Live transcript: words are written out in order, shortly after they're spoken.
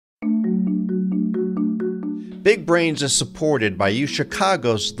Big Brains is supported by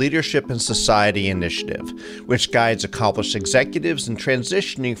UChicago's Leadership in Society initiative, which guides accomplished executives in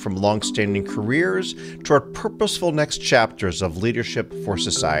transitioning from long-standing careers toward purposeful next chapters of leadership for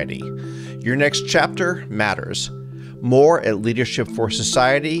society. Your next chapter matters. More at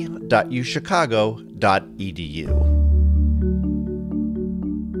leadershipforsociety.uchicago.edu.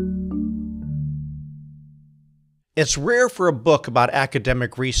 It's rare for a book about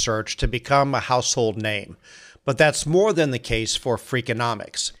academic research to become a household name, but that's more than the case for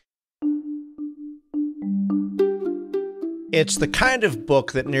Freakonomics. It's the kind of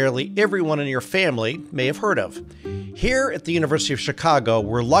book that nearly everyone in your family may have heard of. Here at the University of Chicago,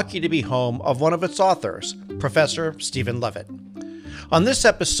 we're lucky to be home of one of its authors, Professor Steven Levitt. On this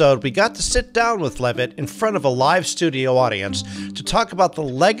episode, we got to sit down with Levitt in front of a live studio audience to talk about the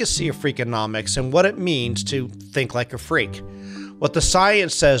legacy of Freakonomics and what it means to think like a freak. What the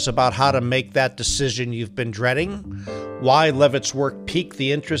science says about how to make that decision you've been dreading, why Levitt's work piqued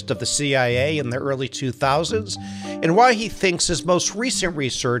the interest of the CIA in the early 2000s, and why he thinks his most recent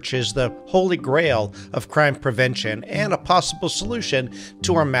research is the holy grail of crime prevention and a possible solution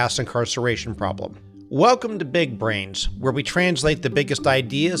to our mass incarceration problem. Welcome to Big Brains, where we translate the biggest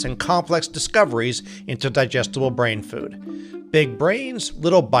ideas and complex discoveries into digestible brain food. Big Brains,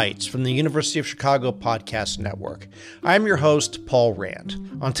 Little Bites from the University of Chicago Podcast Network. I'm your host, Paul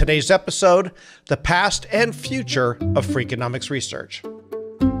Rand. On today's episode, the past and future of Freakonomics research.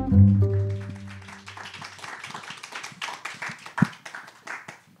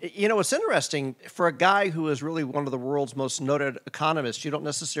 You know, it's interesting, for a guy who is really one of the world's most noted economists, you don't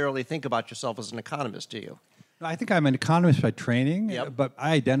necessarily think about yourself as an economist, do you? I think I'm an economist by training, but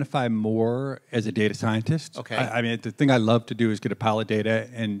I identify more as a data scientist. Okay. I mean, the thing I love to do is get a pile of data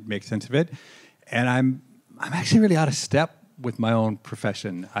and make sense of it. And I'm actually really out of step with my own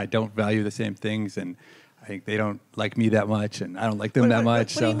profession. I don't value the same things, and I think they don't like me that much, and I don't like them that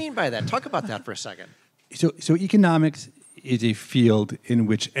much. What do you mean by that? Talk about that for a second. So economics is a field in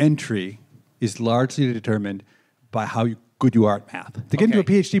which entry is largely determined by how good you are at math. To get into a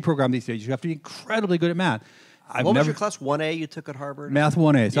PhD program these days, you have to be incredibly good at math. What was your class? 1A you took at Harvard? Math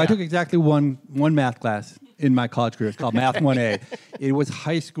 1A. So I took exactly one math class in my college career. It's called Math 1A. It was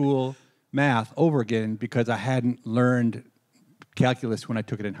high school math over again because I hadn't learned calculus when I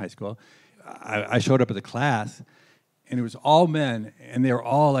took it in high school. I showed up at the class, and it was all men, and they were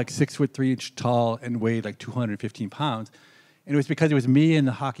all like 6'3" tall and weighed like 215 pounds. And it was because it was me and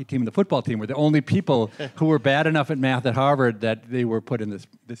the hockey team and the football team were the only people who were bad enough at math at Harvard that they were put in this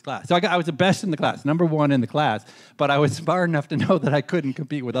class. So I was the best in the class, number one in the class, but I was smart enough to know that I couldn't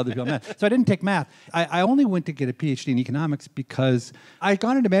compete with other people in math. So I didn't take math. I only went to get a PhD in economics because I had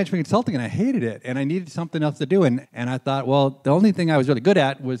gone into management consulting and I hated it, and I needed something else to do. And I thought, well, the only thing I was really good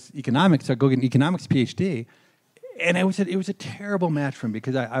at was economics, so I'd go get an economics PhD. And it was a terrible match for me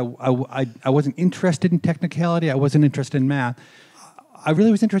because I wasn't interested in technicality. I wasn't interested in math. I really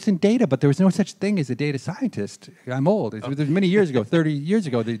was interested in data, but there was no such thing as a data scientist. I'm old. It was many years ago, 30 years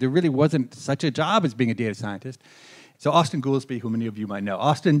ago. There really wasn't such a job as being a data scientist. So Austin Goolsbee, who many of you might know,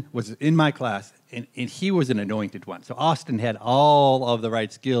 Austin was in my class, and he was an anointed one. So Austin had all of the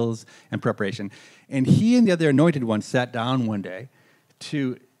right skills and preparation. And he and the other anointed one sat down one day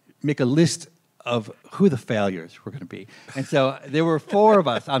to make a list of who the failures were going to be. And so there were 4 of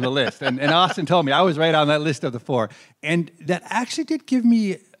us on the list. And Austin told me I was right on that list of the 4. And that actually did give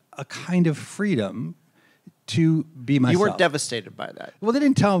me a kind of freedom to be myself. You weren't devastated by that? Well, they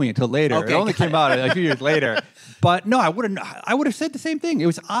didn't tell me until later. Okay. It only came out a few years later. But no, I would have said the same thing. It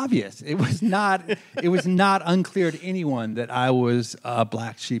was obvious. It was not unclear to anyone that I was a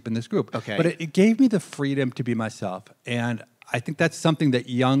black sheep in this group. Okay. But it gave me the freedom to be myself. And I think that's something that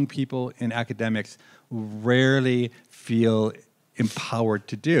young people in academics rarely feel empowered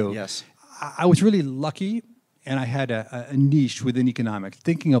to do. Yes. I was really lucky, and I had a niche within economics,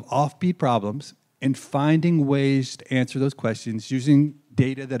 thinking of offbeat problems and finding ways to answer those questions using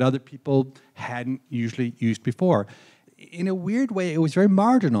data that other people hadn't usually used before. In a weird way, it was very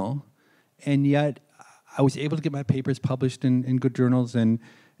marginal, and yet I was able to get my papers published in good journals and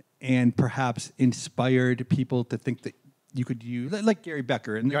perhaps inspired people to think that you could use, like Gary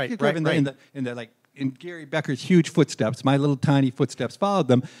Becker, and in Gary Becker's huge footsteps, my little tiny footsteps followed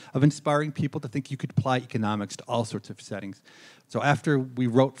them, of inspiring people to think you could apply economics to all sorts of settings. So after we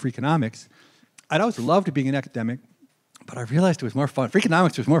wrote Freakonomics, I'd always loved being an academic, but I realized it was more fun.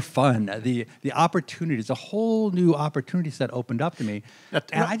 Freakonomics was more fun. The opportunities, a whole new opportunity set opened up to me,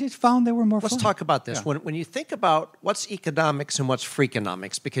 and I just found they were more fun. Let's talk about this. Yeah. When you think about what's economics and what's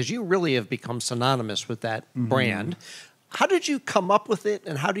Freakonomics, because you really have become synonymous with that brand, How did you come up with it,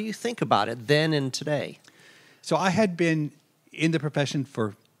 and how do you think about it then and today? So I had been in the profession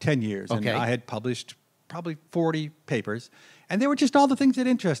for 10 years, and I had published probably 40 papers, and they were just all the things that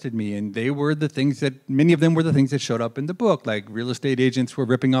interested me, and they were the things that, many of them were the things that showed up in the book, like real estate agents were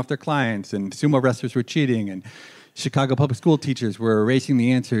ripping off their clients, and sumo wrestlers were cheating, and Chicago public school teachers were erasing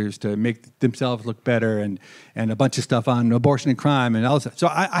the answers to make themselves look better, and a bunch of stuff on abortion and crime and all this. So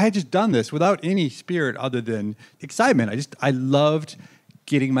I had just done this without any spirit other than excitement. I loved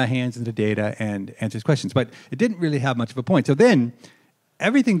getting my hands into data and answers questions, but it didn't really have much of a point. So then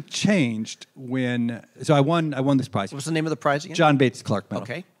everything changed when, so I won this prize. What was the name of the prize again? John Bates Clark Medal.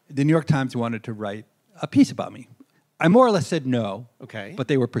 Okay. The New York Times wanted to write a piece about me. I more or less said no, but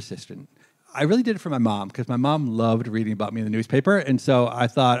they were persistent. I really did it for my mom because my mom loved reading about me in the newspaper. And so I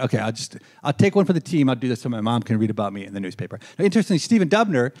thought, okay, I'll take one for the team. I'll do this so my mom can read about me in the newspaper. Now, interestingly, Stephen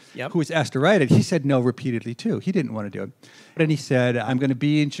Dubner, who was asked to write it, he said no repeatedly too. He didn't want to do it. But then he said, I'm going to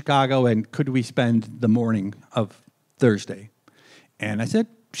be in Chicago, and could we spend the morning of Thursday? And I said,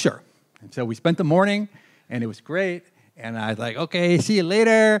 sure. And so we spent the morning, and it was great. And I was like, okay, see you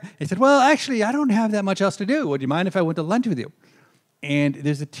later. He said, well, actually, I don't have that much else to do. Would you mind if I went to lunch with you? And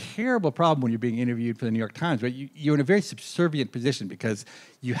there's a terrible problem when you're being interviewed for the New York Times, right? You're in a very subservient position because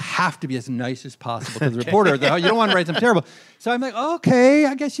you have to be as nice as possible to the reporter. You don't want to write something terrible. So I'm like, okay,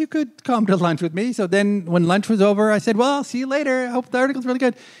 I guess you could come to lunch with me. So then when lunch was over, I said, well, I'll see you later. I hope the article's really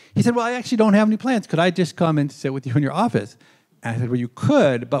good. He said, well, I actually don't have any plans. Could I just come and sit with you in your office? And I said, well, you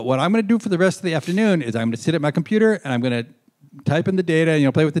could, but what I'm going to do for the rest of the afternoon is I'm going to sit at my computer and I'm going to type in the data,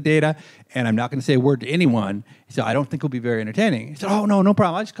 play with the data, and I'm not going to say a word to anyone, so I don't think it'll be very entertaining. He said, oh, no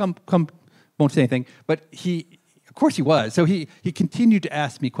problem. I'll just come, won't say anything. But of course he was. So he continued to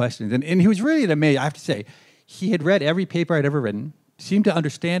ask me questions. And he was really amazed, I have to say. He had read every paper I'd ever written, seemed to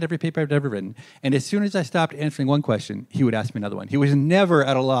understand every paper I'd ever written, and as soon as I stopped answering one question, he would ask me another one. He was never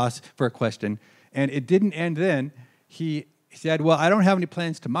at a loss for a question, and it didn't end then. He said, well, I don't have any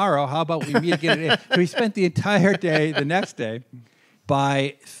plans tomorrow. How about we meet again? So he spent the entire day, the next day.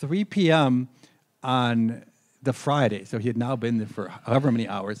 By 3 p.m. on the Friday, so he had now been there for however many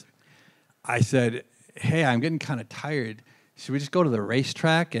hours, I said, hey, I'm getting kind of tired. Should we just go to the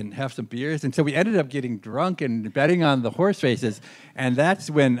racetrack and have some beers? And so we ended up getting drunk and betting on the horse races. And that's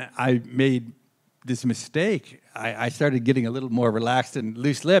when I made this mistake. I started getting a little more relaxed and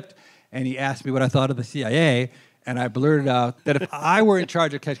loose-lipped, and he asked me what I thought of the CIA. And I blurted out that if I were in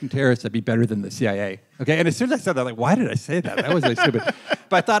charge of catching terrorists, I'd be better than the CIA. Okay, and as soon as I said that, I'm like, why did I say that? That was really stupid.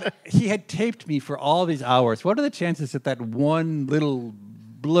 But I thought, he had taped me for all these hours. What are the chances that one little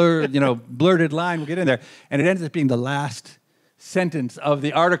blurted line will get in there? And it ends up being the last sentence of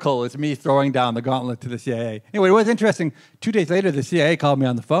the article is me throwing down the gauntlet to the CIA. Anyway, it was interesting. 2 days later, the CIA called me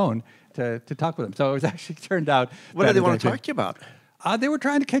on the phone to talk with them. So it was actually turned out. What did they want to talk to you about? They were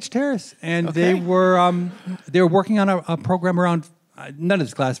trying to catch terrorists, and they were working on a program around. None of this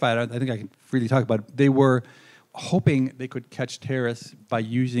is classified. I think I can freely talk about it. They were hoping they could catch terrorists by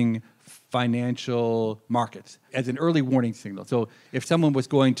using financial markets as an early warning signal. So if someone was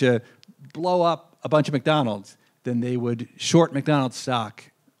going to blow up a bunch of McDonald's, then they would short McDonald's stock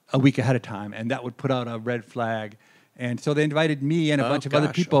a week ahead of time, and that would put out a red flag. And so they invited me and a bunch of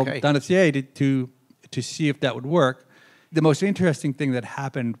other people down at CIA to see if that would work. The most interesting thing that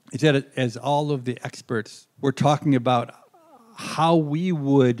happened is that as all of the experts were talking about how we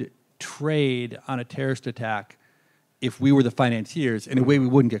would trade on a terrorist attack if we were the financiers in a way we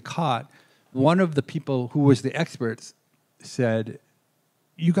wouldn't get caught, one of the people who was the experts said,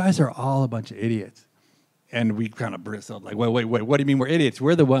 you guys are all a bunch of idiots. And we kind of bristled, like, wait, what do you mean we're idiots?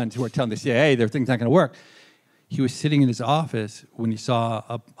 We're the ones who are telling the CIA their thing's not going to work. He was sitting in his office when he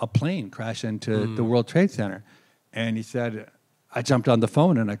saw a plane crash into the World Trade Center. And he said, I jumped on the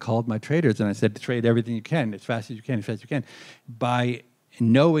phone and I called my traders and I said, trade everything you can, as fast as you can, as fast as you can. By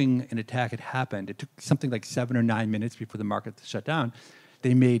knowing an attack had happened, it took something like 7 or 9 minutes before the market shut down.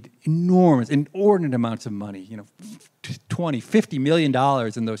 They made inordinate amounts of money, $20, $50 million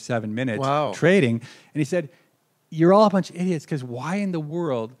in those 7 minutes trading. And he said, you're all a bunch of idiots because why in the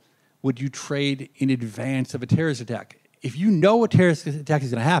world would you trade in advance of a terrorist attack? If you know a terrorist attack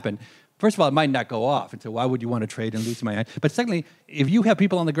is going to happen, first of all, it might not go off, and so why would you want to trade and lose money? But secondly, if you have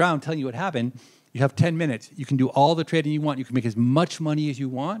people on the ground telling you what happened, you have 10 minutes. You can do all the trading you want. You can make as much money as you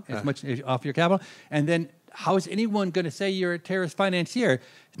want, as much off your capital. And then how is anyone going to say you're a terrorist financier?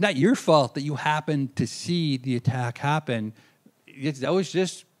 It's not your fault that you happened to see the attack happen. That was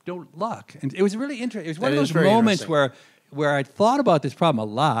just luck. And it was really interesting. It was one of those moments where I thought about this problem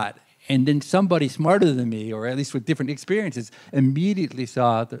a lot. And then somebody smarter than me, or at least with different experiences, immediately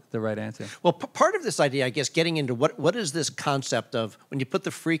saw the right answer. Well, part of this idea, I guess, getting into what is this concept of when you put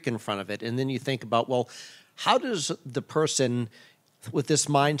the freak in front of it, and then you think about, well, how does the person with this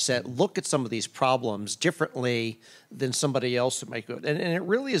mindset look at some of these problems differently than somebody else that might go? And it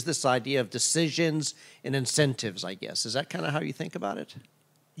really is this idea of decisions and incentives, I guess. Is that kind of how you think about it?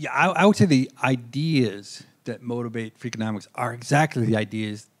 Yeah, I would say the ideas that motivate Freakonomics are exactly the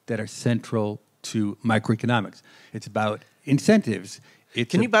ideas that are central to microeconomics. It's about incentives.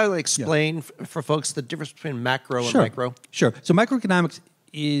 Can you, by the way, explain for folks the difference between macro and micro? Sure. So microeconomics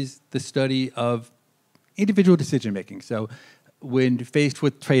is the study of individual decision making. So when faced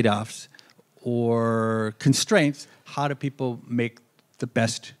with trade-offs or constraints, how do people make the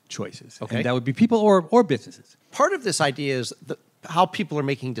best choices? Okay. And that would be people or businesses. Part of this idea is how people are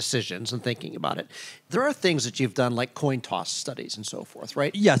making decisions and thinking about it. There are things that you've done like coin toss studies and so forth,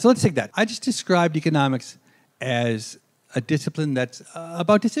 right? Yeah, so let's take that. I just described economics as a discipline that's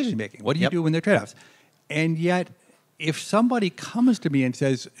about decision making. What do you do when there are trade-offs? And yet, if somebody comes to me and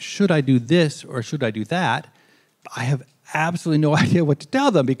says, should I do this or should I do that? I have absolutely no idea what to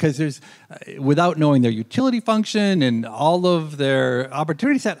tell them, because there's, without knowing their utility function and all of their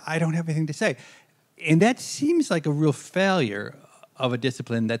opportunity set, I don't have anything to say. And that seems like a real failure of a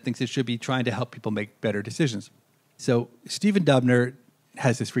discipline that thinks it should be trying to help people make better decisions. So Stephen Dubner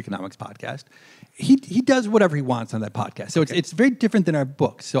has this Freakonomics podcast. He does whatever he wants on that podcast. So it's very different than our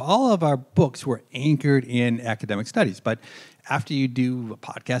books. So all of our books were anchored in academic studies. But after you do a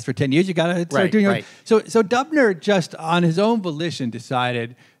podcast for 10 years, you got to start doing your own. So Dubner just on his own volition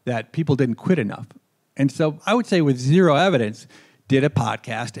decided that people didn't quit enough. And so I would say with zero evidence, did a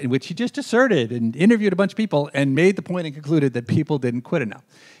podcast in which he just asserted and interviewed a bunch of people and made the point and concluded that people didn't quit enough.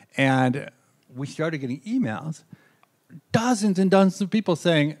 And we started getting emails, dozens and dozens of people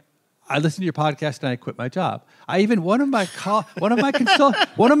saying, I listened to your podcast and I quit my job. One of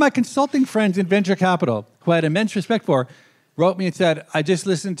my consulting friends in venture capital, who I had immense respect for, wrote me and said, I just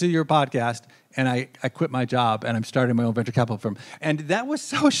listened to your podcast and I quit my job and I'm starting my own venture capital firm. And that was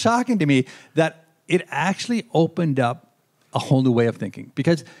so shocking to me that it actually opened up a whole new way of thinking,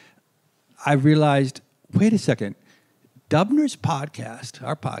 because I realized, wait a second, Dubner's podcast,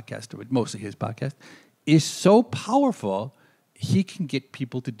 our podcast, mostly his podcast, is so powerful, he can get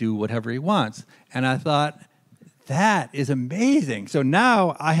people to do whatever he wants. And I thought, that is amazing. So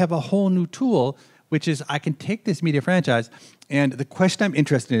now I have a whole new tool, which is I can take this media franchise, and the question I'm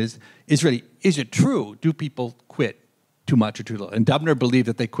interested in is really, is it true? Do people quit too much or too little? And Dubner believed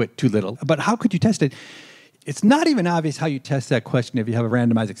that they quit too little. But how could you test it? It's not even obvious how you test that question if you have a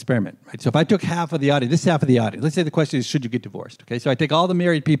randomized experiment, right? So if I took half of the audience, this half of the audience, let's say the question is, should you get divorced? Okay, so I take all the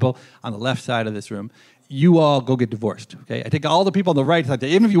married people on the left side of this room. You all go get divorced, okay? I take all the people on the right side.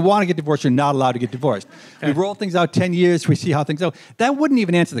 Even if you want to get divorced, you're not allowed to get divorced. Okay. We roll things out 10 years, we see how things go. That wouldn't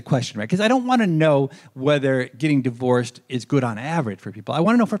even answer the question, right? Because I don't want to know whether getting divorced is good on average for people. I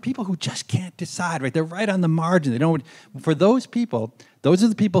want to know for people who just can't decide, right? They're right on the margin. They don't. For those people, those are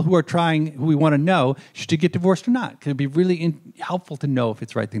the people who are trying, who we want to know, should you get divorced or not? Because it would be really helpful to know if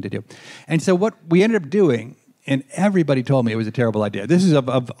it's the right thing to do. And so what we ended up doing, and everybody told me it was a terrible idea. This is,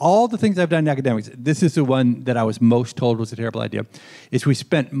 of all the things I've done in academics, this is the one that I was most told was a terrible idea, is we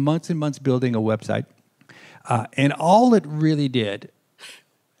spent months and months building a website. And all it really did,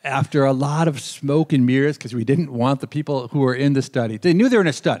 after a lot of smoke and mirrors, because we didn't want the people who were in the study, they knew they were in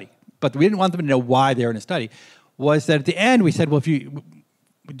a study, but we didn't want them to know why they were in a study, was that at the end we said, well, do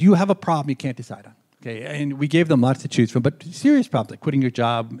you have a problem you can't decide on? Okay, and we gave them lots to choose from, but serious problems like quitting your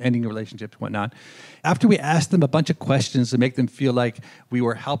job, ending relationships, whatnot. After we asked them a bunch of questions to make them feel like we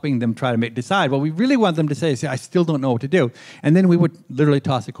were helping them try to decide, what we really want them to say is, I still don't know what to do. And then we would literally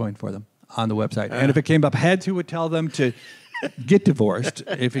toss a coin for them on the website. And if it came up heads, we would tell them to get divorced.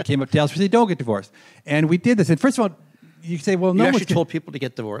 If it came up tails, we say don't get divorced. And we did this. And first of all, you say, well, no. You actually told people to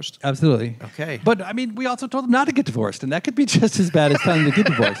get divorced? Absolutely. Okay. But, I mean, we also told them not to get divorced, and that could be just as bad as telling them to get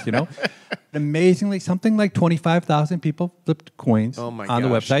divorced, you know? Amazingly, something like 25,000 people flipped coins on the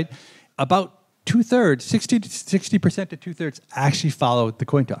website. About two-thirds, 60% to two-thirds actually followed the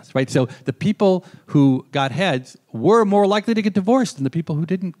coin toss, right? So the people who got heads were more likely to get divorced than the people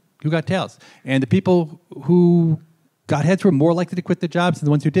who got tails. And the people who got heads were more likely to quit their jobs than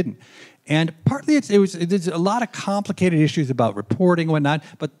the ones who didn't. And partly there's a lot of complicated issues about reporting and whatnot,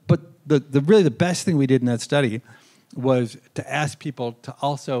 but really the best thing we did in that study was to ask people to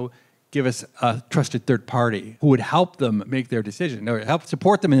also give us a trusted third party who would help them make their decision or help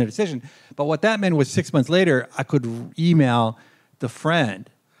support them in their decision. But what that meant was 6 months later, I could email the friend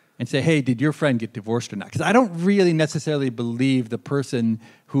and say, hey, did your friend get divorced or not? Because I don't really necessarily believe the person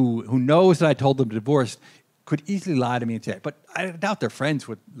who knows that I told them divorced could easily lie to me and say it. But I doubt their friends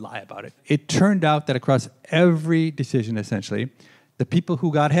would lie about it. It turned out that across every decision, essentially, the people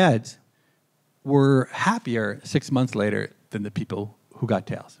who got heads were happier 6 months later than the people who got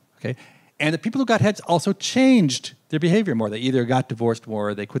tails. Okay? And the people who got heads also changed their behavior more. They either got divorced more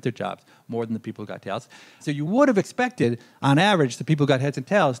or they quit their jobs more than the people who got tails. So you would have expected, on average, the people who got heads and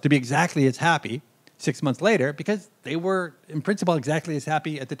tails to be exactly as happy 6 months later because they were, in principle, exactly as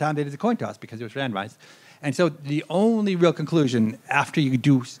happy at the time they did the coin toss because it was randomized. And so the only real conclusion, after you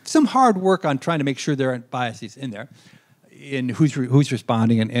do some hard work on trying to make sure there aren't biases in there, in who's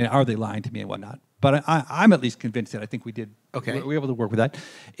responding and are they lying to me and whatnot, but I'm at least convinced that I think we did. Okay. We were able to work with that.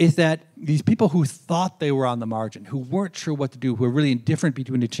 Is that these people who thought they were on the margin, who weren't sure what to do, who were really indifferent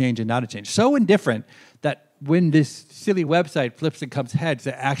between a change and not a change, so indifferent that when this silly website flips and comes heads,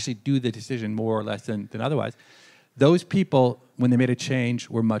 they actually do the decision more or less than otherwise. Those people, when they made a change,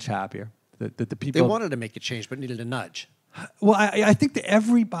 were much happier. The people they wanted to make a change, but needed a nudge. Well, I think that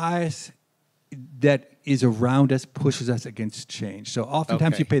every bias that is around us pushes us against change. So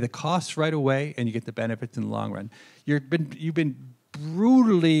oftentimes you pay the costs right away and you get the benefits in the long run. You've been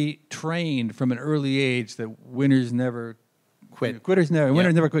brutally trained from an early age that winners never quit. Winners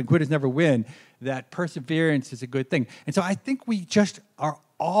never quit, quitters never win. That perseverance is a good thing. And so I think we just are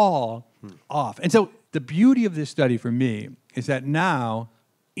all off. And so the beauty of this study for me is that now,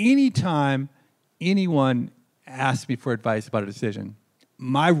 anytime anyone asks me for advice about a decision,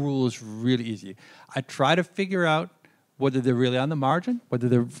 my rule is really easy. I try to figure out whether they're really on the margin, whether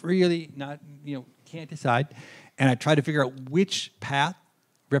they're really not, can't decide, and I try to figure out which path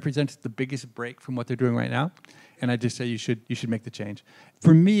represents the biggest break from what they're doing right now, and I just say you should make the change.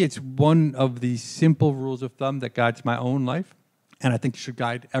 For me, it's one of the simple rules of thumb that guides my own life, and I think should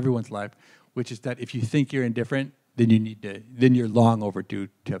guide everyone's life, which is that if you think you're indifferent, then you're long overdue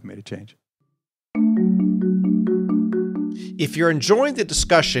to have made a change. If you're enjoying the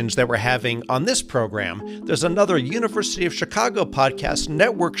discussions that we're having on this program, there's another University of Chicago Podcast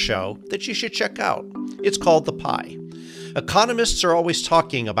Network show that you should check out. It's called The Pie. Economists are always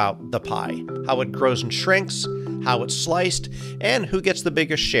talking about the pie, how it grows and shrinks, how it's sliced, and who gets the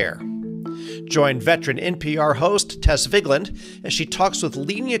biggest share. Join veteran NPR host Tess Vigland as she talks with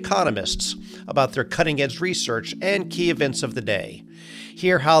leading economists about their cutting-edge research and key events of the day.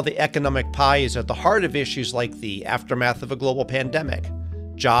 Hear how the economic pie is at the heart of issues like the aftermath of a global pandemic,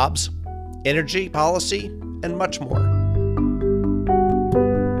 jobs, energy policy, and much more.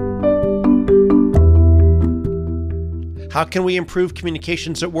 How can we improve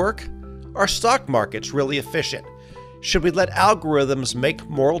communications at work? Are stock markets really efficient? Should we let algorithms make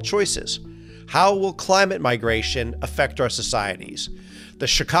moral choices? How will climate migration affect our societies? The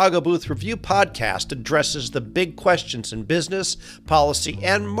Chicago Booth Review podcast addresses the big questions in business, policy,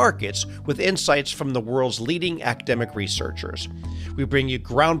 and markets with insights from the world's leading academic researchers. We bring you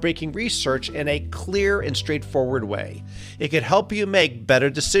groundbreaking research in a clear and straightforward way. It could help you make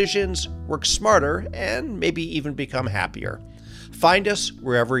better decisions, work smarter, and maybe even become happier. Find us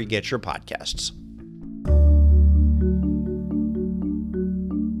wherever you get your podcasts.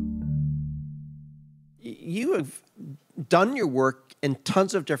 You have done your work in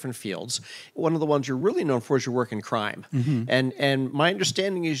tons of different fields. One of the ones you're really known for is your work in crime. Mm-hmm. And my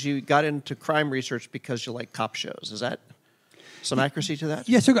understanding is you got into crime research because you like cop shows. Is that some accuracy to that?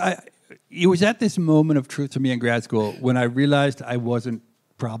 Yes. Yeah, so it was at this moment of truth for me in grad school when I realized I wasn't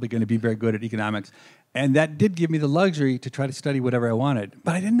probably going to be very good at economics. And that did give me the luxury to try to study whatever I wanted.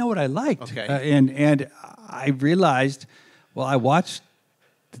 But I didn't know what I liked. Okay. And I realized, well, I watched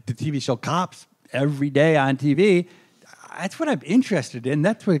the TV show Cops every day on TV. That's what I'm interested in.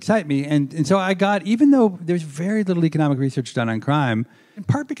 That's what excites me. And so I got, even though there's very little economic research done on crime, in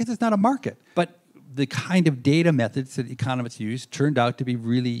part because it's not a market, but the kind of data methods that economists use turned out to be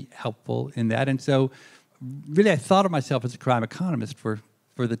really helpful in that. And so really I thought of myself as a crime economist for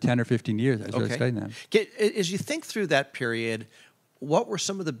the 10 or 15 years I was studying that. As you think through that period, what were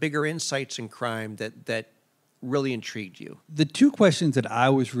some of the bigger insights in crime that really intrigued you? The two questions that I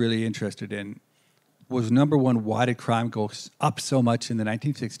was really interested in was, number one, why did crime go up so much in the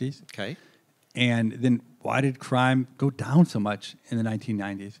 1960s? Okay. And then why did crime go down so much in the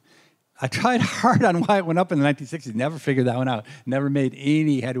 1990s? I tried hard on why it went up in the 1960s, never figured that one out, never made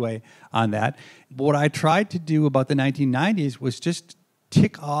any headway on that. But what I tried to do about the 1990s was just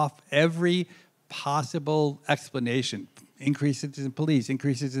tick off every possible explanation. Increases in police,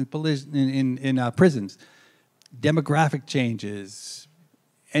 increases in prisons, demographic changes,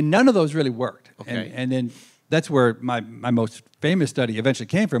 and none of those really worked. Okay. And then that's where my most famous study eventually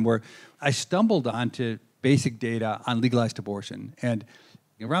came from, where I stumbled onto basic data on legalized abortion. And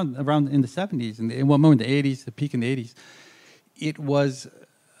around in the 70s, and in one moment in the 80s, the peak in the 80s, it was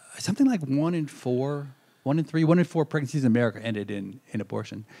something like 1 in 4, 1 in 3, 1 in 4 pregnancies in America ended in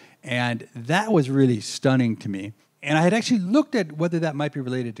abortion. And that was really stunning to me. And I had actually looked at whether that might be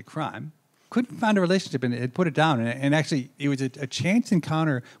related to crime. Couldn't find a relationship, and it put it down. And actually, it was a chance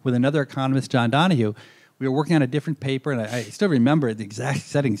encounter with another economist, John Donahue. We were working on a different paper, and I still remember the exact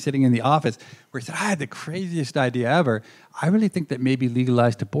setting, sitting in the office, where he said, I had the craziest idea ever. I really think that maybe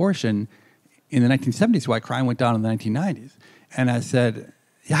legalized abortion in the 1970s, why crime went down in the 1990s. And I said,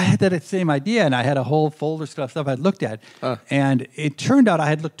 yeah, I had that same idea, and I had a whole folder of stuff I'd looked at. And it turned out I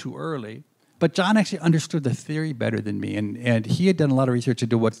had looked too early. But John actually understood the theory better than me, and he had done a lot of research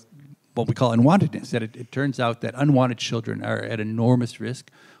into what we call unwantedness, that it turns out that unwanted children are at enormous risk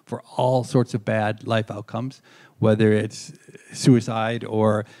for all sorts of bad life outcomes, whether it's suicide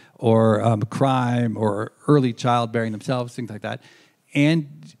or crime or early childbearing themselves, things like that.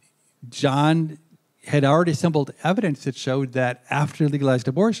 And John had already assembled evidence that showed that after legalized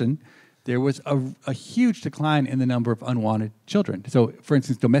abortion, there was a huge decline in the number of unwanted children. So, for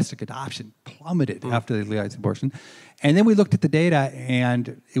instance, domestic adoption plummeted after the legalized abortion. And then we looked at the data,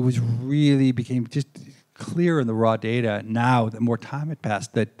 and it was really became just clear in the raw data now that more time had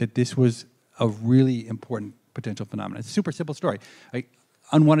passed that this was a really important potential phenomenon. It's a super simple story.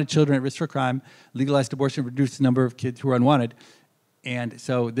 Unwanted children at risk for crime, legalized abortion reduced the number of kids who are unwanted. And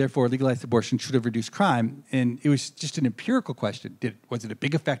so, therefore, legalized abortion should have reduced crime. And it was just an empirical question. Was it a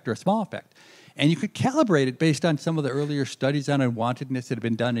big effect or a small effect? And you could calibrate it based on some of the earlier studies on unwantedness that had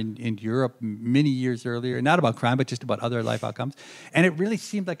been done in Europe many years earlier, not about crime, but just about other life outcomes. And it really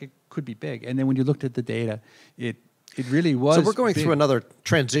seemed like it could be big. And then when you looked at the data, it really was So we're going big. through another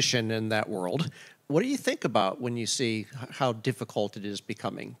transition in that world. What do you think about when you see how difficult it is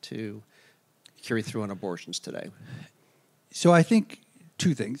becoming to carry through on abortions today? So I think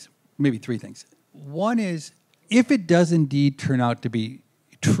 2 things, maybe 3 things. One is, if it does indeed turn out to be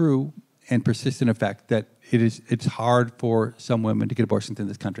true and persistent effect that it's hard for some women to get abortions in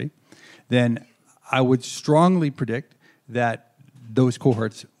this country, then I would strongly predict that those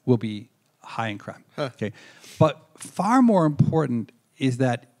cohorts will be high in crime. Okay, but far more important is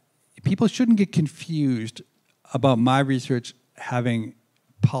that people shouldn't get confused about my research having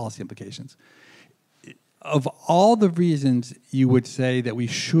policy implications. Of all the reasons you would say that we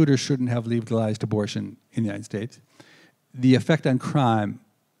should or shouldn't have legalized abortion in the United States, the effect on crime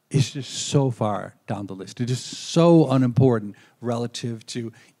is just so far down the list. It is so unimportant relative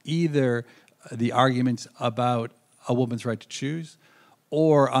to either the arguments about a woman's right to choose,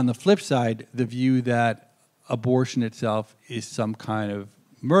 or on the flip side, the view that abortion itself is some kind of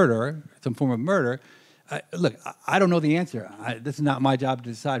murder, some form of murder. Look, I don't know the answer. This is not my job to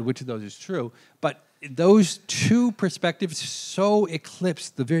decide which of those is true, but those 2 perspectives so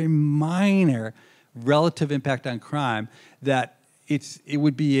eclipse the very minor relative impact on crime that it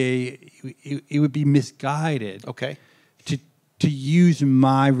would be misguided to use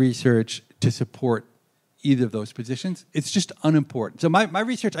my research to support either of those positions. It's just unimportant. So my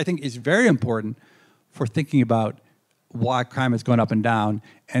research, I think, is very important for thinking about why crime has gone up and down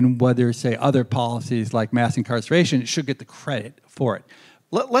and whether, say, other policies like mass incarceration should get the credit for it.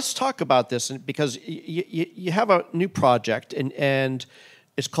 Let's talk about this, because you have a new project, and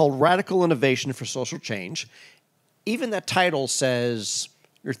it's called Radical Innovation for Social Change. Even that title says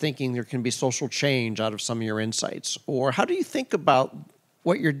you're thinking there can be social change out of some of your insights. Or how do you think about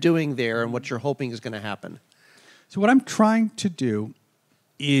what you're doing there and what you're hoping is going to happen? So what I'm trying to do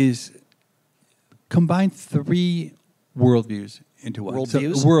is combine 3 worldviews into one.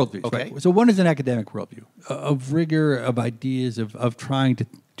 Worldviews? So, worldviews, okay. Right. So one is an academic worldview of rigor, of ideas, of trying to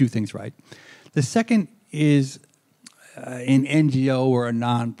do things right. The second is an NGO or a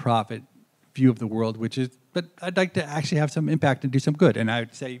nonprofit view of the world, which is, but I'd like to actually have some impact and do some good. And I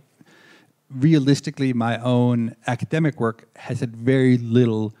would say, realistically, my own academic work has had very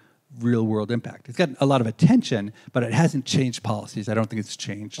little real-world impact. It's got a lot of attention, but it hasn't changed policies. I don't think it's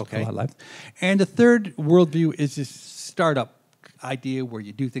changed a lot of lives. And the third worldview is this startup idea where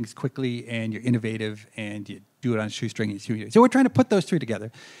you do things quickly and you're innovative and you do it on a shoestring. So we're trying to put those 3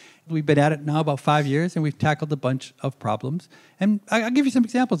 together. We've been at it now about 5 years, and we've tackled a bunch of problems. And I'll give you some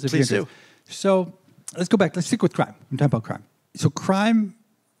examples if you're interested. Please do. So let's go back. Let's stick with crime. I'm talking about crime. So crime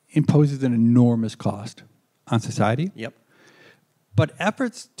imposes an enormous cost on society. Yep. But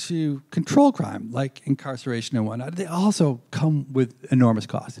efforts to control crime, like incarceration and whatnot, they also come with enormous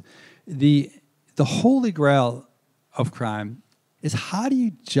costs. The holy grail of crime is, how do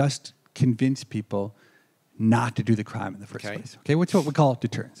you just convince people not to do the crime in the first place. Okay, which is what we call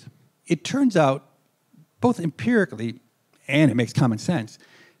deterrence. It turns out, both empirically and it makes common sense,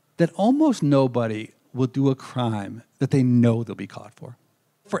 that almost nobody will do a crime that they know they'll be caught for.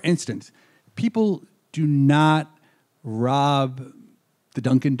 For instance, people do not rob the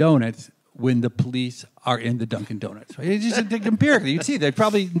Dunkin' Donuts when the police are in the Dunkin' Donuts. Right? It's just empirically, you'd see that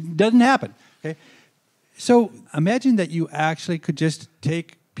probably doesn't happen. Okay, so imagine that you actually could just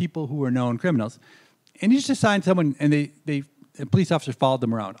take people who are known criminals, and you just assign someone, and the police officers followed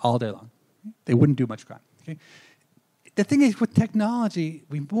them around all day long. They wouldn't do much crime. Okay? The thing is, with technology,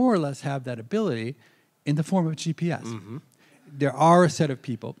 we more or less have that ability in the form of GPS. Mm-hmm. There are a set of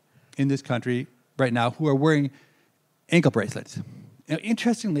people in this country right now who are wearing ankle bracelets. Now,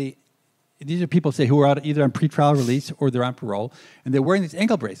 interestingly, these are people, say, who are out either on pretrial release or they're on parole, and they're wearing these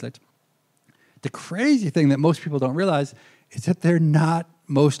ankle bracelets. The crazy thing that most people don't realize is that they're not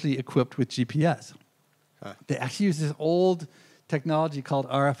mostly equipped with GPS. They actually use this old technology called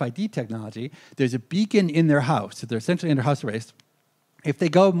RFID technology. There's a beacon in their house. So they're essentially under house arrest. If they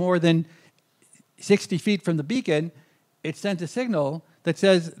go more than 60 feet from the beacon, it sends a signal that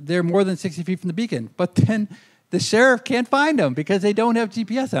says they're more than 60 feet from the beacon. But then the sheriff can't find them because they don't have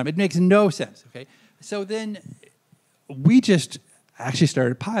GPS on them. It makes no sense. Okay, so then we just actually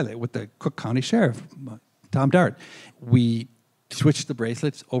started a pilot with the Cook County Sheriff, Tom Dart. We switched the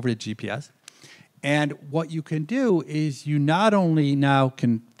bracelets over to GPS. And what you can do is you not only now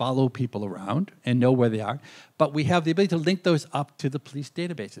can follow people around and know where they are, but we have the ability to link those up to the police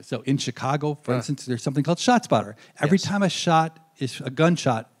databases. So in Chicago, for instance, there's something called ShotSpotter. Every time a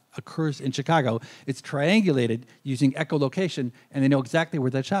gunshot occurs in Chicago, it's triangulated using echolocation, and they know exactly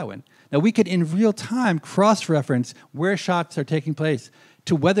where that shot went. Now, we could, in real time, cross-reference where shots are taking place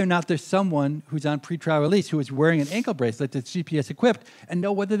to whether or not there's someone who's on pretrial release who is wearing an ankle bracelet that's GPS-equipped and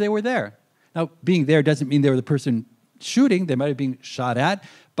know whether they were there. Now, being there doesn't mean they were the person shooting. They might have been shot at.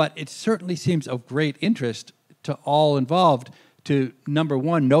 But it certainly seems of great interest to all involved to, number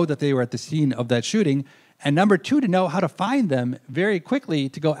one, know that they were at the scene of that shooting, and number two, to know how to find them very quickly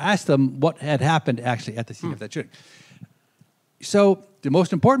to go ask them what had happened actually at the scene of that shooting. So the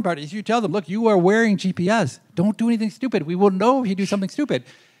most important part is you tell them, look, you are wearing GPS. Don't do anything stupid. We will know if you do something stupid.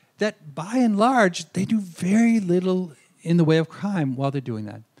 That, by and large, they do very little in the way of crime while they're doing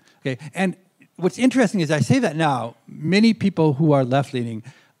that. Okay, and what's interesting is I say that now, many people who are left-leaning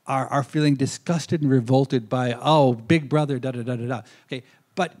are feeling disgusted and revolted by, Big Brother, da-da-da-da-da. Okay,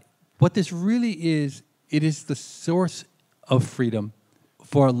 but what this really is, it is the source of freedom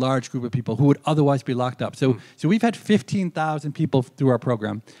for a large group of people who would otherwise be locked up. So we've had 15,000 people through our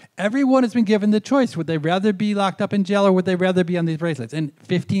program. Everyone has been given the choice. Would they rather be locked up in jail or would they rather be on these bracelets? And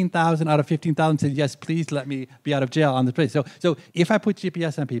 15,000 out of 15,000 said, yes, please let me be out of jail on this bracelet. So if I put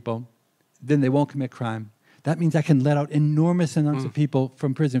GPS on people, then they won't commit crime. That means I can let out enormous amounts of people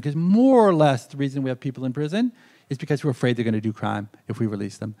from prison, because more or less the reason we have people in prison is because we're afraid they're going to do crime if we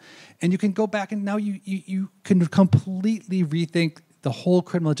release them. And you can go back and now you can completely rethink the whole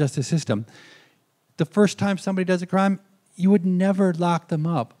criminal justice system. The first time somebody does a crime, you would never lock them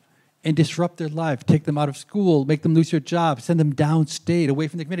up and disrupt their life, take them out of school, make them lose their job, send them downstate, away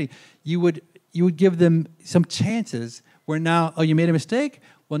from the community. You would give them some chances where now, you made a mistake?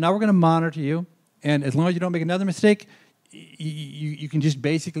 Well, now we're going to monitor you, and as long as you don't make another mistake, you can just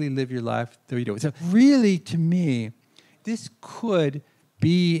basically live your life the way you do it. So really, to me, this could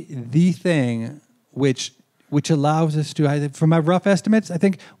be the thing which allows us to, from my rough estimates, I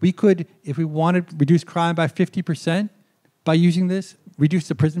think we could, if we wanted, reduce crime by 50% by using this, reduce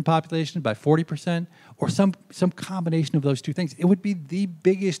the prison population by 40%, or some combination of those two things. It would be the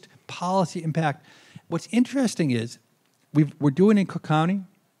biggest policy impact. What's interesting is we're doing it in Cook County.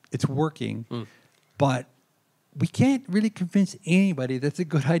 It's working, but we can't really convince anybody that's a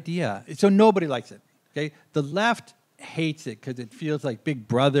good idea. So nobody likes it. Okay, the left hates it because it feels like Big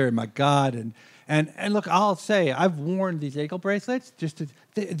Brother and my God. And look, I'll say I've worn these ankle bracelets.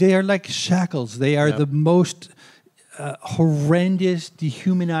 They are like shackles. They are the most horrendous,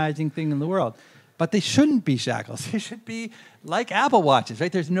 dehumanizing thing in the world. But they shouldn't be shackles. They should be like Apple Watches,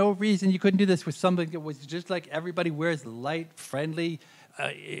 right? There's no reason you couldn't do this with something that was just like everybody wears, light, friendly,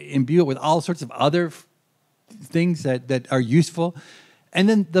 imbue it with all sorts of other things that are useful. And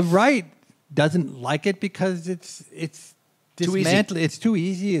then the right doesn't like it because it's dismantling. It's too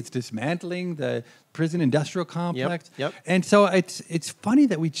easy. It's dismantling the prison industrial complex. Yep. And so it's funny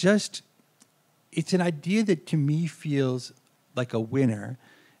that it's an idea that to me feels like a winner,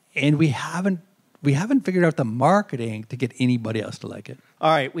 and we haven't figured out the marketing to get anybody else to like it. All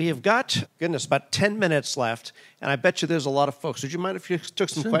right, we have got, about 10 minutes left, and I bet you there's a lot of folks. Would you mind if you took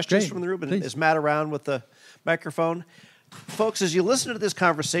some questions from the room? And is Matt around with the microphone. Folks, as you listen to this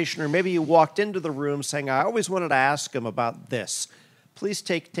conversation, or maybe you walked into the room saying, I always wanted to ask him about this, please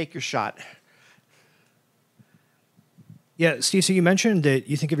take your shot. Yeah, Steve, so you mentioned that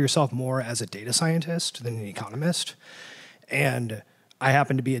you think of yourself more as a data scientist than an economist. And I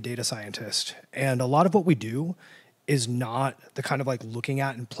happen to be a data scientist. And a lot of what we do is not the kind of like looking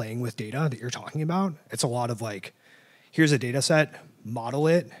at and playing with data that you're talking about. It's a lot of like, here's a data set, model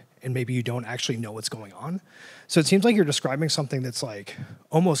it, and maybe you don't actually know what's going on. So it seems like you're describing something that's like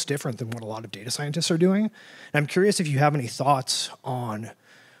almost different than what a lot of data scientists are doing. And I'm curious if you have any thoughts on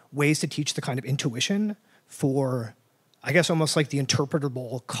ways to teach the kind of intuition for, I guess, almost like the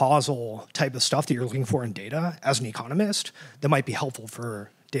interpretable, causal type of stuff that you're looking for in data as an economist that might be helpful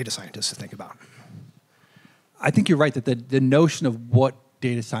for data scientists to think about. I think you're right that the notion of what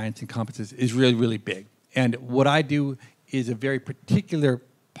data science encompasses is really, really big. And what I do is a very particular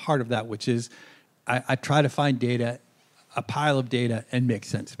part of that, which is I try to find data, a pile of data, and make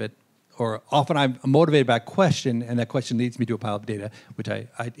sense of it. Or often I'm motivated by a question, and that question leads me to a pile of data, which I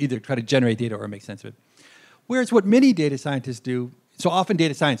either try to generate data or make sense of it. Whereas what many data scientists do, so often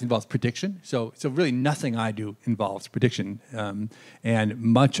data science involves prediction, so really nothing I do involves prediction. And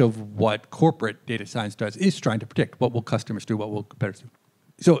much of what corporate data science does is trying to predict what will customers do, what will competitors do.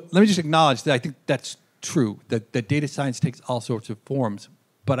 So let me just acknowledge that I think that's true, that data science takes all sorts of forms,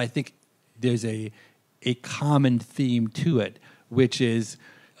 but I think there's a common theme to it, which is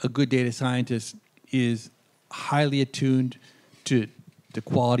a good data scientist is highly attuned to the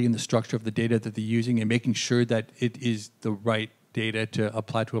quality and the structure of the data that they're using and making sure that it is the right data to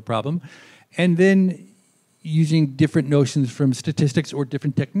apply to a problem. And then using different notions from statistics or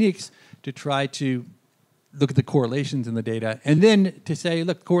different techniques to try to look at the correlations in the data. And then to say,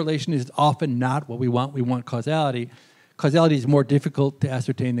 look, correlation is often not what we want. We want causality. Causality is more difficult to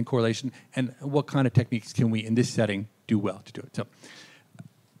ascertain than correlation. And what kind of techniques can we, in this setting, do well to do it?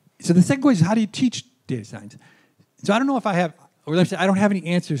 So the second question is, how do you teach data science? So I don't know if I have, or let me say, I don't have any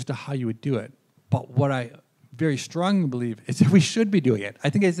answers to how you would do it. But what I very strongly believe is that we should be doing it. I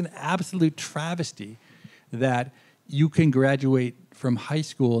think it's an absolute travesty that you can graduate from high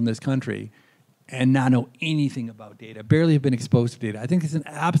school in this country and not know anything about data, barely have been exposed to data. I think it's an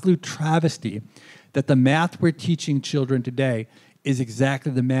absolute travesty that the math we're teaching children today is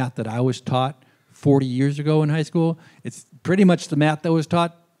exactly the math that I was taught 40 years ago in high school. It's pretty much the math that was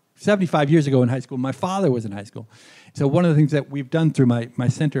taught 75 years ago in high school. My father was in high school. So one of the things that we've done through my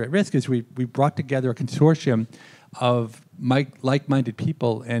Center at Risk is we brought together a consortium of like-minded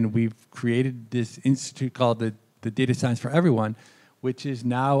people, and we've created this institute called the Data Science for Everyone, which is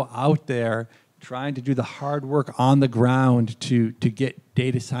now out there trying to do the hard work on the ground to get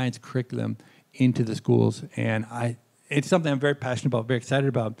data science curriculum into the schools. And it's something I'm very passionate about, very excited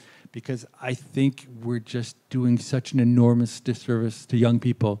about, because I think we're just doing such an enormous disservice to young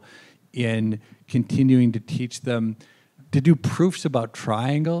people in continuing to teach them to do proofs about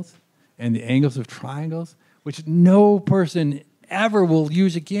triangles and the angles of triangles, which no person ever will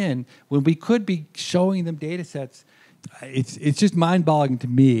use again, when we could be showing them data sets. It's just mind-boggling to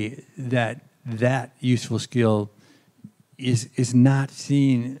me that useful skill is not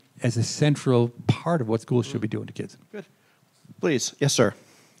seen as a central part of what schools should be doing to kids. Good. Please. Yes, sir.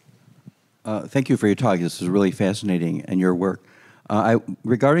 Thank you for your talk. This is really fascinating, and your work.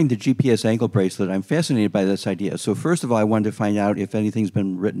 Regarding the GPS ankle bracelet, I'm fascinated by this idea. So first of all, I wanted to find out if anything's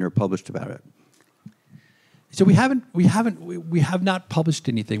been written or published about it. So we have not published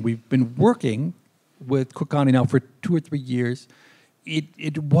anything. We've been working with Cook County now for 2 or 3 years.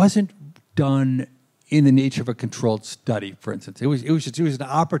 It wasn't done in the nature of a controlled study, for instance. It was an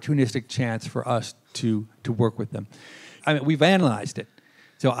opportunistic chance for us to work with them. I mean, we've analyzed it.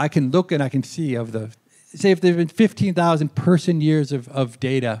 So I can look and I can see say if there have been 15,000 person years of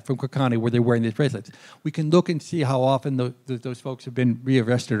data from Cook County where they're wearing these bracelets, we can look and see how often those folks have been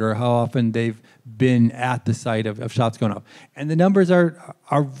rearrested or how often they've been at the site of shots going off. And the numbers are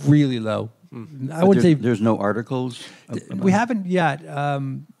really low. I wouldn't say there's no articles. We haven't yet.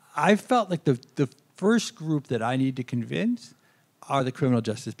 I felt like the first group that I need to convince are the criminal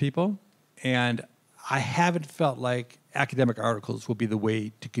justice people, and I haven't felt like academic articles will be the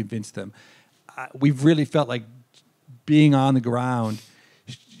way to convince them. We've really felt like being on the ground,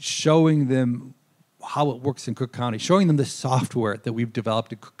 showing them how it works in Cook County, showing them the software that we've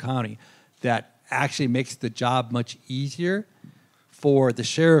developed in Cook County that actually makes the job much easier for the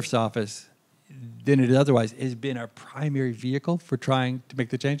sheriff's office than it otherwise has been our primary vehicle for trying to make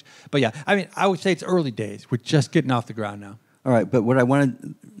the change. But yeah, I mean, I would say it's early days. We're just getting off the ground now. All right, but what I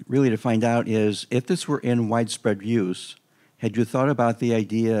wanted really to find out is if this were in widespread use, Had you thought about the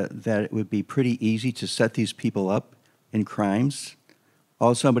idea that it would be pretty easy to set these people up in crimes?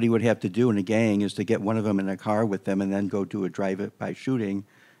 All somebody would have to do in a gang is to get one of them in a car with them and then go do a drive-by shooting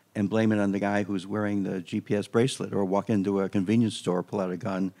and blame it on the guy who's wearing the GPS bracelet, or walk into a convenience store, pull out a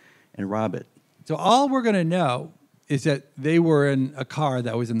gun, and rob it. So all we're going to know is that they were in a car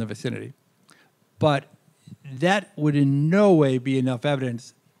that was in the vicinity. But that would in no way be enough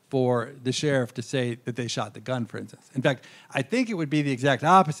evidence for the sheriff to say that they shot the gun, for instance. In fact, I think it would be the exact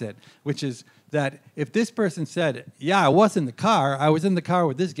opposite, which is that if this person said, yeah, I was in the car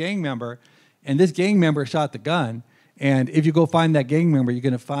with this gang member, and this gang member shot the gun, and if you go find that gang member, you're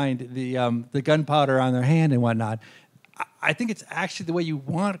going to find the gunpowder on their hand and whatnot. I think it's actually the way you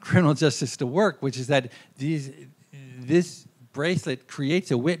want criminal justice to work, which is that this bracelet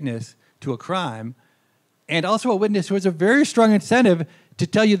creates a witness to a crime, and also a witness who has a very strong incentive to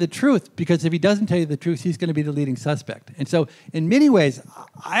tell you the truth, because if he doesn't tell you the truth, he's going to be the leading suspect. And so in many ways,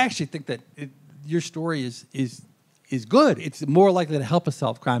 I actually think that your story is good. It's more likely to help us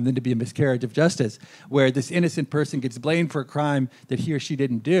solve crime than to be a miscarriage of justice, where this innocent person gets blamed for a crime that he or she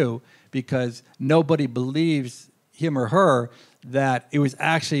didn't do because nobody believes him or her that it was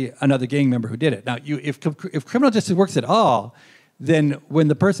actually another gang member who did it. Now, if criminal justice works at all, then when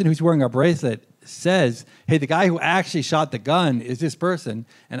the person who's wearing our bracelet says, hey, the guy who actually shot the gun is this person,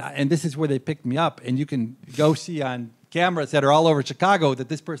 and this is where they picked me up, and you can go see on cameras that are all over Chicago that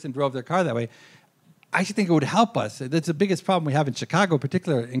this person drove their car that way, I actually think it would help us. That's the biggest problem we have in Chicago,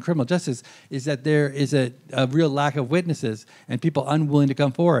 particularly in criminal justice, is that there is a real lack of witnesses and people unwilling to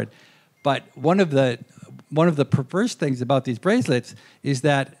come forward. But one of the perverse things about these bracelets is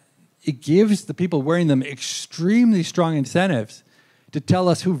that it gives the people wearing them extremely strong incentives to tell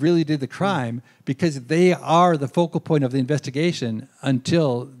us who really did the crime, because they are the focal point of the investigation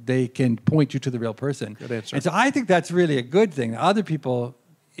until they can point you to the real person. Good answer. And so I think that's really a good thing. Other people,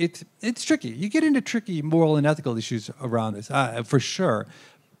 it's tricky. You get into tricky moral and ethical issues around this, for sure.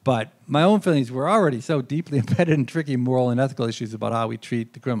 But my own feelings were already so deeply embedded in tricky moral and ethical issues about how we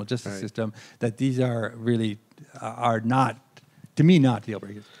treat the criminal justice system that these are really are not, to me, not deal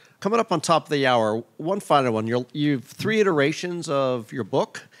breakers. Coming up on top of the hour, one final one. You've 3 iterations of your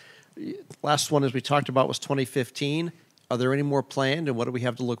book. Last one, as we talked about, was 2015. Are there any more planned, and what do we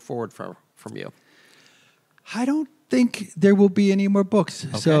have to look forward from you? I don't think there will be any more books.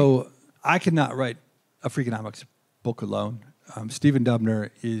 Okay. So I cannot write a Freakonomics book alone. Stephen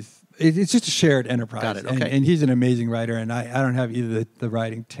Dubner it's just a shared enterprise. Got it. Okay. And he's an amazing writer, and I don't have either the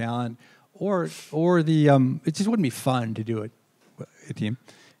writing talent or the it just wouldn't be fun to do it a team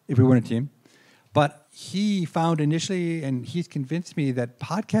if we weren't a team. But he found initially, and he's convinced me, that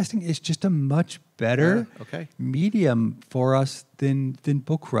podcasting is just a much better medium for us than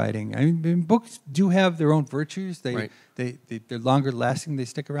book writing. I mean, books do have their own virtues. They're longer lasting. They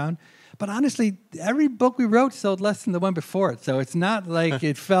stick around. But honestly, every book we wrote sold less than the one before it. So it's not like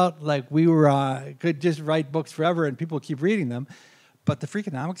it felt like we were could just write books forever and people keep reading them. But the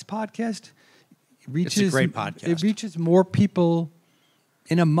Freakonomics podcast reaches, it's a great podcast. It reaches more people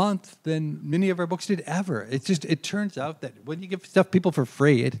in a month than many of our books did ever. It turns out that when you give stuff people for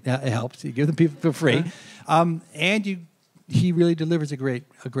free, it helps. You give them people for free, and he really delivers a great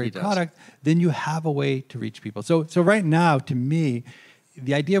product. Then you have a way to reach people. So right now, to me,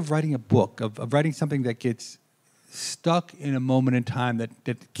 the idea of writing a book, of writing something that gets stuck in a moment in time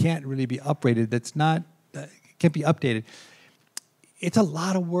that can't really be upgraded, can't be updated. It's a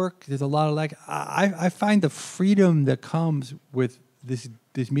lot of work. There's a lot of I find the freedom that comes with this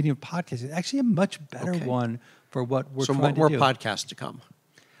medium of podcast is actually a much better one for what we're trying to do. So more podcasts to come.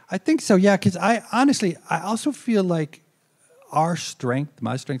 I think so, yeah, because I also feel like our strength,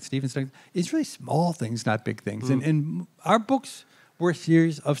 my strength, Stephen's strength, is really small things, not big things. And our books were a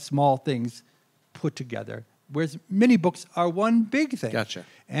series of small things put together, whereas many books are one big thing. Gotcha.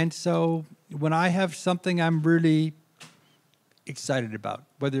 And so when I have something I'm really excited about,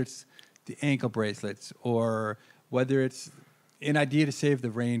 whether it's the ankle bracelets or whether it's an idea to save the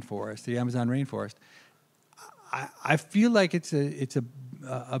rainforest, the Amazon rainforest, I feel like it's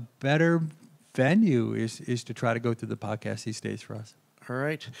a better venue is to try to go through the podcast these days for us. All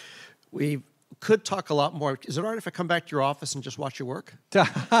right. We could talk a lot more. Is it all right if I come back to your office and just watch you work?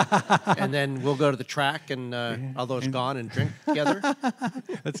 And then we'll go to the track and although it's gone, and drink together?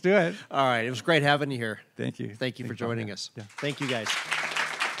 Let's do it. All right. It was great having you here. Thank you. Thank you for joining us. Yeah. Thank you, guys.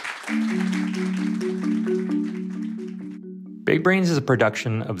 Big Brains is a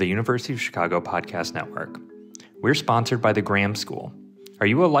production of the University of Chicago Podcast Network. We're sponsored by the Graham School. Are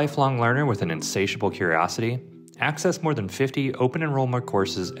you a lifelong learner with an insatiable curiosity? Access more than 50 open enrollment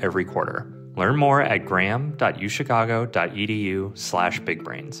courses every quarter. Learn more at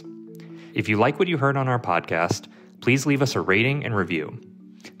graham.uchicago.edu/bigbrains. If you like what you heard on our podcast, please leave us a rating and review.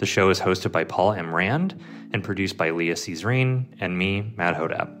 The show is hosted by Paul M. Rand and produced by Leah Cesarine and me, Matt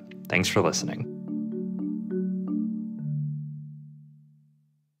Hodap. Thanks for listening.